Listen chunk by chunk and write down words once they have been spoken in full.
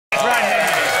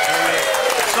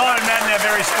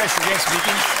very special guest,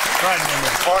 Vicky. Great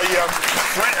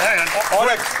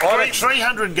memory.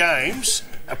 300 games,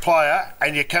 a player,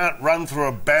 and you can't run through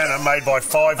a banner made by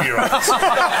 5-year-olds.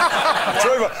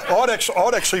 Trevor,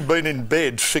 I'd actually been in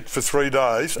bed sick for 3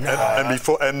 days, and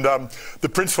the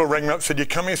principal rang me up and said, "You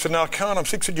come here?" I said, "No, I can't. I'm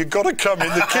sick." He said, "You've got to come in.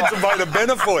 The kids have made a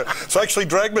banner for you." So I actually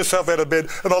dragged myself out of bed,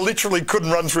 and I literally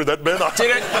couldn't run through that banner.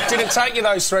 Did it take you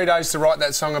those 3 days to write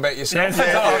that song about yourself?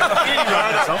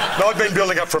 Yeah. No, I'd been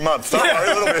building up for a month. Don't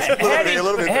worry, a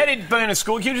little bit. How did being a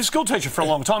school? You were a school teacher for a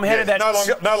long time. How did that?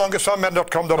 No longer.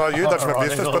 SimonMadden.com.au. That's my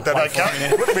business. Put that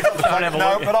in.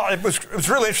 It was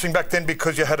really interesting back then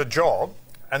because you had a job.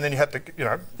 And then you had to,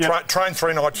 train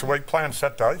 3 nights a week, play on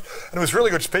Saturdays. And it was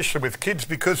really good, especially with kids,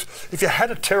 because if you had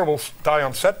a terrible day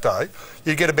on Saturday,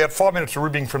 you get about 5 minutes of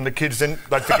ribbing from the kids, then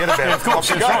they'd forget about it. Of course,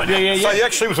 that's right. So it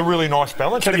actually was a really nice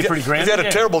balance. If you had a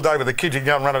terrible day with the kids, you could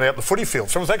go and run it out the footy field.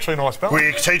 So it was actually a nice balance. Were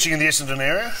you teaching in the Essendon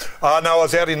area? No, I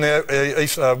was out in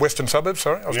the western suburbs,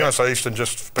 sorry. I was going to say eastern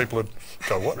just for people who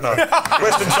go, what? No.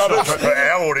 Western suburbs. For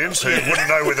our audience who wouldn't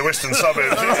know where the western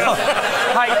suburbs is.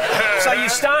 Hey, so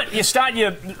you start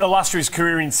your illustrious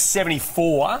career in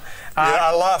 '74.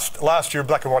 Last year,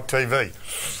 black and white TV.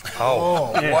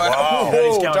 Oh, yeah. Wow.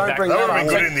 Don't bring that would be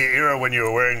good in the era when you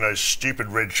were wearing those stupid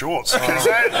red shorts.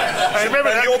 I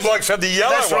remember your blokes had the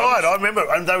yellow That's right, I remember.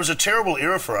 And that was a terrible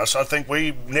era for us. I think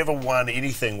we never won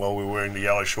anything while we were wearing the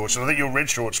yellow shorts. And I think your red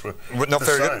shorts were not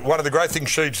very good. One of the great things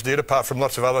Sheeds did, apart from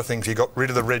lots of other things, he got rid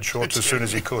of the red shorts as soon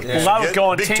as he could. Yeah. Well, they were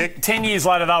gone. 10 years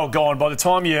later, they were gone. By the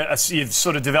time you've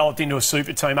sort of developed into a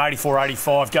super team, 84,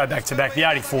 85, go back to back. The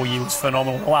 84 year was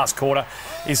phenomenal. The last quarter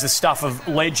is the stuff of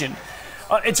legend.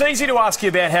 It's easy to ask you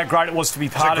about how great it was to be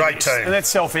part of this, and that's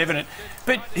self-evident.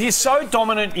 But he's so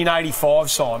dominant in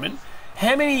 85, Simon.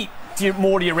 How many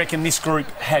more do you reckon this group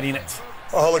had in it?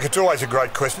 Oh, look, it's always a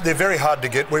great question. They're very hard to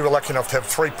get. We were lucky enough to have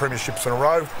 3 premierships in a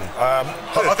row. I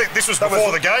think this was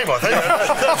before the game, I think.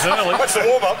 That's the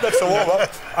warm-up. That's the warm-up.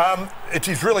 It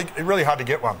is really hard to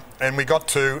get one. And we got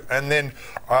 2. And then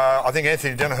I think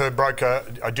Anthony Danaher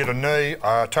did a knee.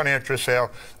 Tony Antris, our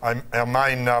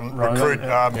main recruit,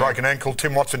 broke an ankle.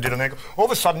 Tim Watson did an ankle. All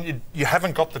of a sudden, you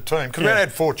haven't got the team. Because we only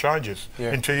had 4 changes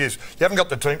in 2 years. You haven't got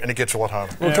the team, and it gets a lot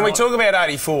harder. Well, can we talk about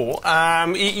 84?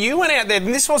 You went out there,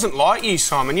 and this wasn't like you,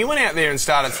 Simon. You went out there and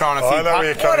started throwing a few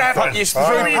punches. What happened? You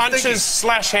threw punches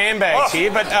 / handbags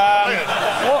here, but...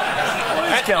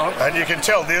 And you can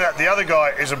tell the other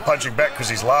guy isn't punching back because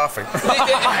he's laughing.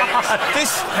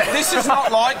 This is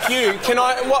not like you. Did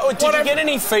you get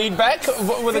any feedback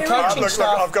with the coaching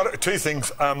staff? I've got 2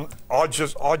 things. I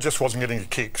just wasn't getting a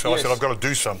kick, so I said I've got to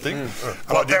do something. And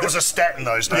that was a stat in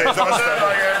those days. But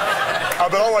I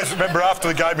always remember after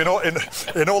the game, in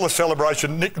all the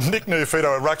celebration, Nick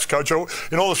Neofito, a Rucks coach,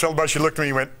 in all the celebration, he looked at me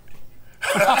and went...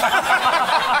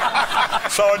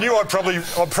 So I knew I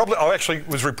actually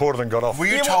was reported and got off. Were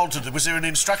you told to? Was there an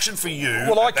instruction for you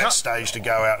at that stage to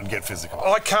go out and get physical?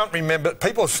 I can't remember.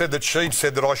 People have said that Sheeds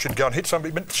said that I should go and hit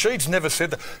somebody, but Sheeds never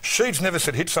said that. Sheeds never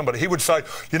said hit somebody. He would say,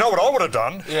 "You know what I would have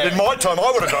done? In my time, I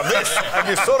would have done this," and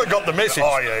you sort of got the message.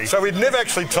 Oh, yeah. So he'd never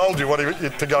actually told you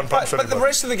to go and punch somebody. But the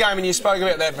rest of the game, and you spoke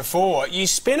about that before, you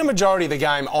spent a majority of the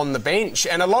game on the bench,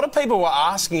 and a lot of people were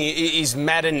asking, is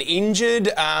Madden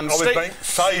injured?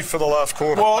 Saved for the last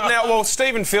quarter. Well,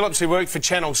 Stephen Phillips, who worked for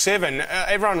Channel 7,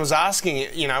 everyone was asking,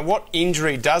 what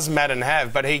injury does Madden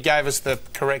have? But he gave us the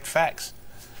correct facts.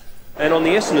 And on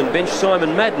the Essendon bench,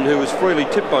 Simon Madden, who was freely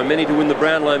tipped by many to win the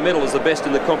Brownlow medal as the best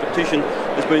in the competition,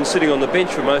 has been sitting on the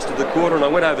bench for most of the quarter. And I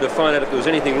went over to find out if there was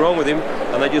anything wrong with him,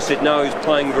 and they just said, no, he's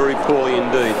playing very poorly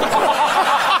indeed.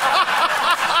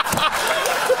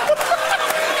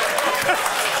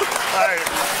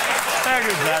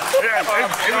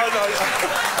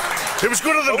 It was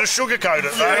good of them to sugarcoat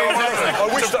it, though. I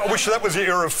wish that was the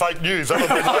era of fake news. That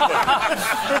would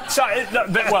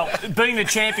have been lovely. Being the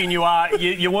champion you are,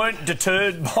 you weren't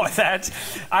deterred by that.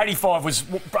 85 was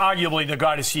arguably the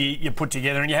greatest year you put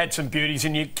together, and you had some beauties,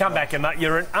 and you come back and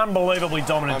you're an unbelievably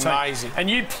dominant team. And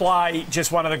you play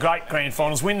just one of the great grand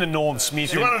finals, win the Norm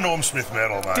Smith. You won a Norm Smith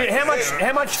medal, mate.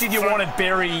 How much did you want to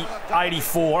bury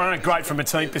 84? I know, great from a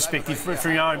team perspective,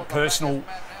 from your own personal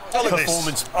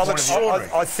performance.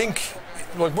 I think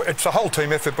it's a whole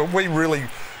team effort, but we really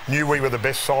knew we were the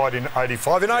best side in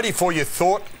 85. In 84, you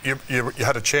thought you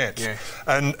had a chance,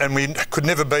 and we could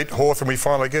never beat Hawthorn. We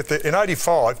finally get there. In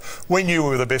 85, we knew we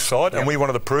were the best side, and we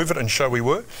wanted to prove it and show we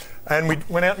were. and we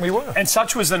went out and we were. And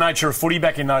such was the nature of footy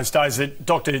back in those days that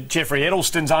Dr. Jeffrey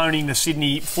Edelston's owning the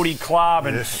Sydney Footy Club,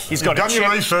 and he's got done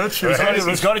your research.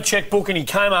 He's got a checkbook, and he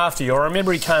came after you. I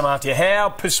remember he came after you. How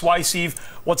persuasive?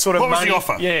 What sort of money? Was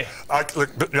the offer? Yeah.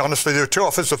 Look, but honestly, there were two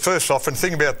offers. The first offer, and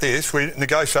think about this, we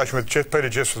negotiation with Peter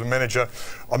Jess was the manager.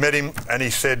 I met him and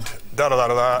he said,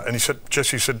 da-da-da-da-da, and he said,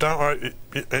 Jesse said, don't worry,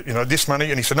 you know, this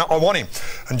money, and he said, no, I want him.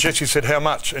 And Jesse said, how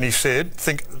much? And he said,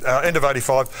 end of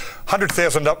 85,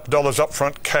 $100,000 up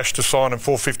front, cash to sign, and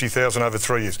 $450,000 over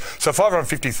 3 years. So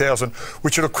 $550,000,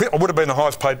 which would have been the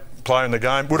highest paid player in the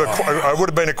game, would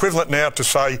have been equivalent now to,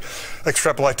 say,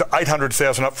 extrapolate to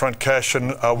 $800,000 up front cash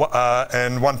and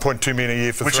 1.2 million a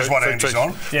year for which is what Andy's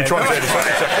on. Yeah. Which one's Andy's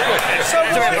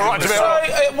on?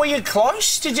 So, were you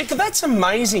close? That's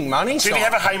amazing money. Did he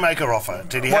have a haymaker offer?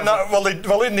 Did he? Well,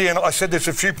 in the end, I said there's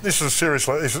a few. This is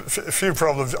seriously. There's a few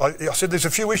problems. I said there's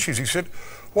a few issues. He said,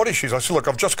 what issues? I said, look,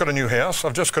 I've just got a new house,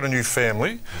 I've just got a new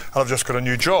family, and I've just got a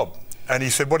new job. And he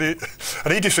said, what do you...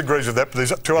 And he disagrees with that, but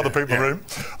there's two other people in the room.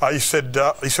 He said,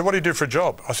 what do you do for a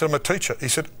job? I said, I'm a teacher. He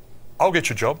said, I'll get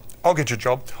your job. I'll get your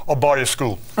job. I'll buy your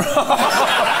school.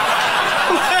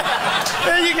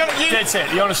 Dead set.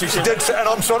 He honestly said. Dead set. And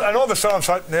all of a sudden I'm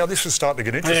saying, now this is starting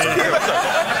to get interesting.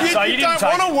 So you didn't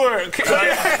want to work. But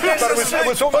it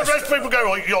was almost... Most people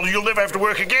go, well, you'll never have to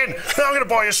work again. No, I'm going to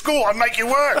buy your school. I'll make you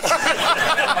work.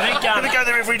 I think I'm going to go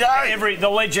there every day. The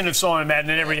legend of Simon Madden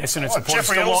and every Essendon supporter.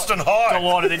 Jeffrey Edelston high.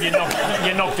 Delighted that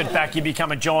you knocked it back. You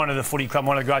become a giant of the footy club,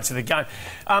 one of the greats of the game.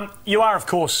 You are, of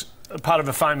course, part of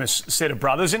a famous set of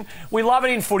brothers, and we love it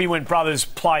in footy when brothers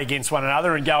play against one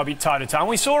another and go a bit toe-to-toe. And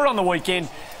we saw it on the weekend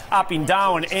up in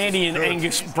Darwin. Andy and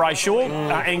Angus Brayshaw,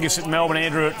 Angus at Melbourne,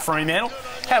 Andrew at Fremantle,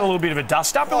 had a little bit of a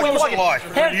dust-up. What was it like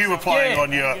when you were playing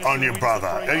on your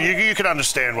brother? You can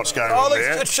understand what's going on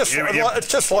there. It's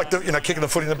just like kicking the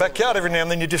foot in the backyard. Every now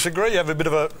and then you disagree, you have a bit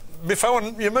of a biffo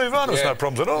and you move on. There's no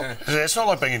problems at all. Yeah, it's not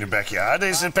like being in your backyard.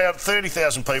 There's about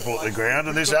 30,000 people at the ground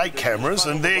and there's 8 cameras,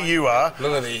 and there you are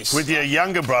with your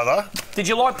younger brother. Did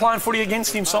you like playing footy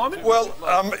against him, Simon? Well,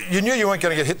 you knew you weren't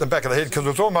going to get hit in the back of the head because it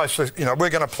was almost, we're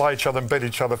going to play each other and beat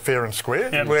each other fair and square,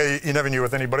 where you never knew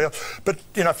with anybody else. But,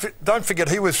 don't forget,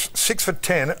 he was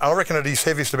 6'10". I reckon at his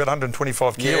heaviest about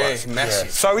 125 kilos. Yeah, he's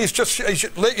massive. So he's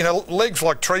legs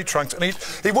like tree trunks, and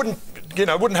he wouldn't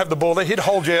have the ball there. He'd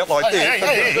hold you out like this.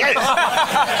 Hey.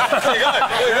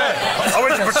 I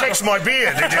went to protect my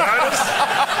beard, did you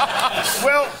notice?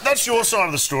 Well, that's your side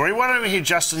of the story. Why don't we hear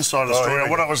Justin's side of the story on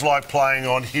what it was like playing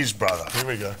on his brother? Here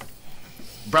we go.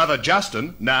 Brother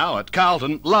Justin, now at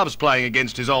Carlton, loves playing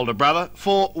against his older brother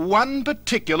for one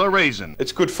particular reason.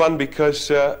 It's good fun because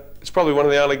it's probably one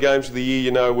of the only games of the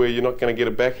year, where you're not going to get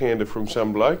a backhander from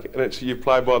some bloke, and you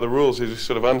play by the rules. There's a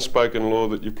sort of unspoken law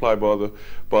that you play by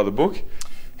the book.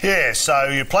 Yeah, so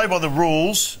you play by the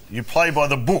rules, you play by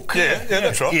the book. Yeah,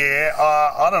 that's right. Yeah,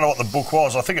 I don't know what the book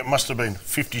was. I think it must have been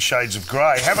 50 Shades of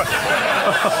Grey. Have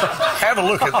a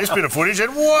look at this bit of footage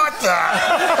and what the...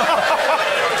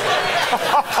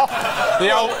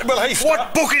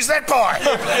 What book is that by?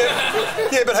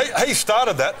 Yeah, but he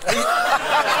started that.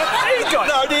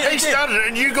 He started it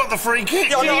and you got the free kick.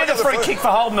 Did you get the free kick for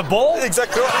holding the ball?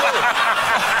 Exactly right.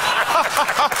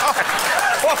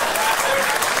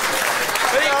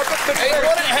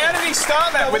 How did he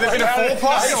start that? With a bit of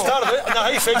foreplay? He started it.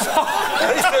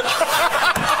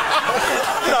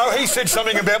 No, he said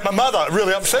something about my mother. It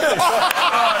really upset me.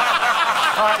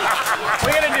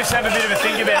 We're going to just have a bit of a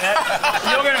think about that.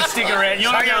 You're going to stick around.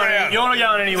 You're not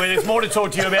going anywhere. There's more to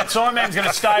talk to you about. Simon Madden's going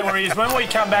to stay where he is. When we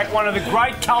come back, one of the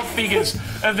great cult figures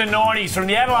of the 90s from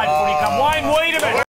the Adelaide Footy Club, Wayne Wiedemann.